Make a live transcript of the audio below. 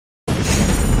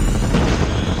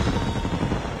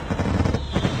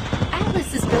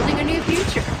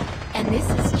This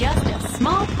is just a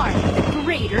small part of the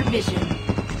greater vision.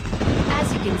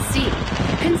 As you can see,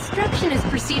 construction is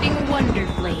proceeding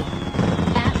wonderfully.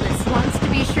 Atlas wants to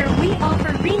be sure we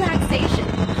offer relaxation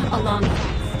along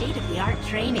with state-of-the-art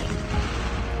training.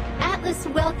 Atlas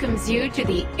welcomes you to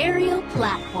the aerial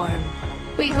platform.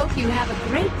 We hope you have a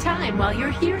great time while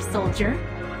you're here, soldier.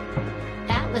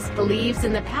 Atlas believes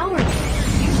in the power of your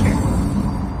future.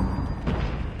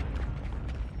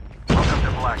 Welcome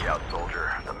to Blackout,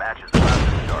 soldier. The match is about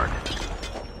to start.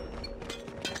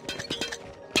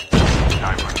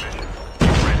 Time for mission.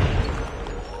 Get ready.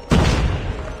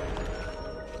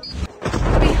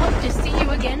 We hope to see you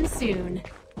again soon.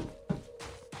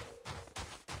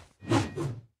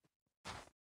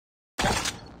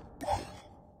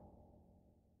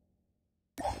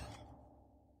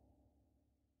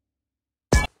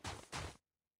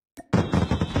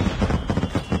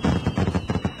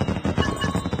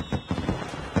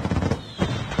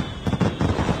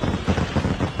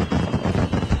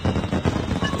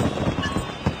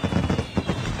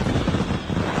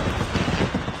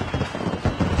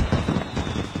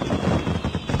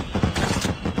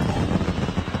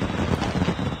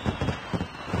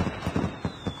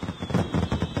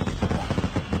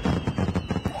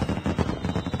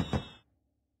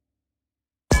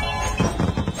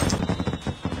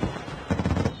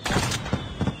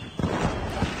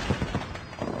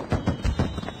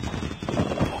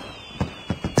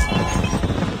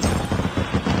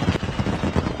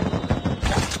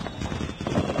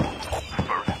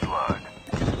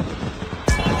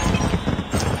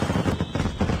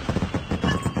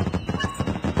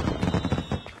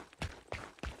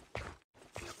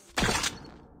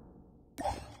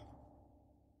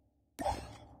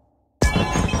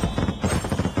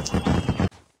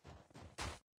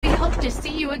 To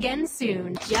see you again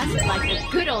soon, just like the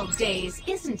good old days,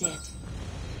 isn't it?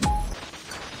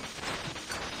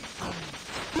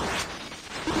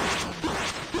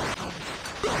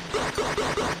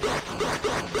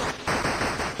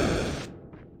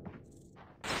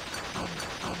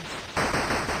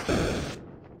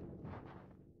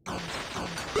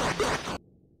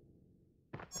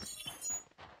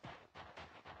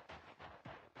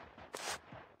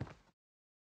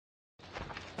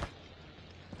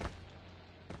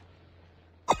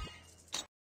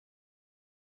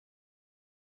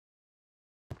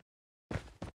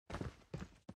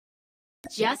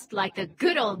 Just like the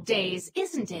good old days,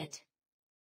 isn't it?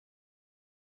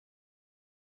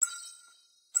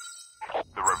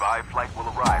 The revived flight will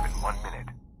arrive in 1 minute.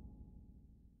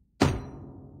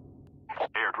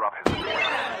 Airdrop has been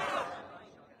delivered.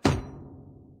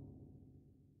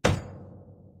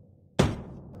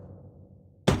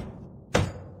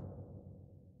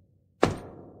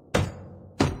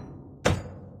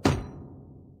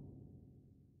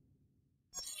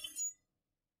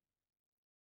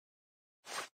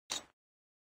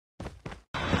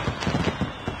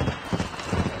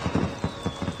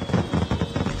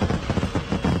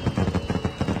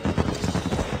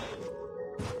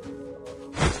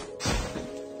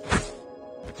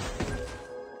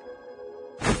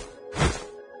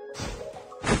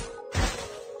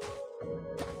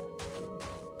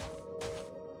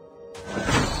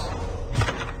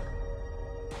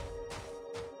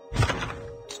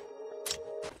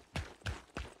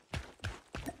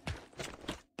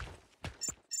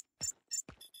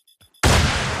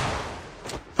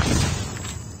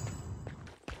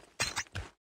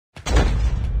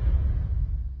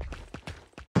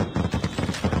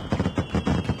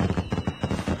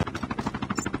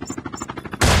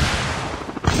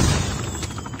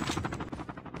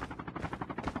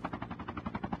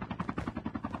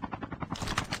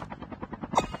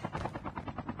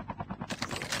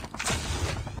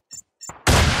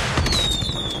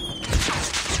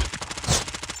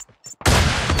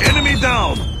 Enemy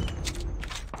down!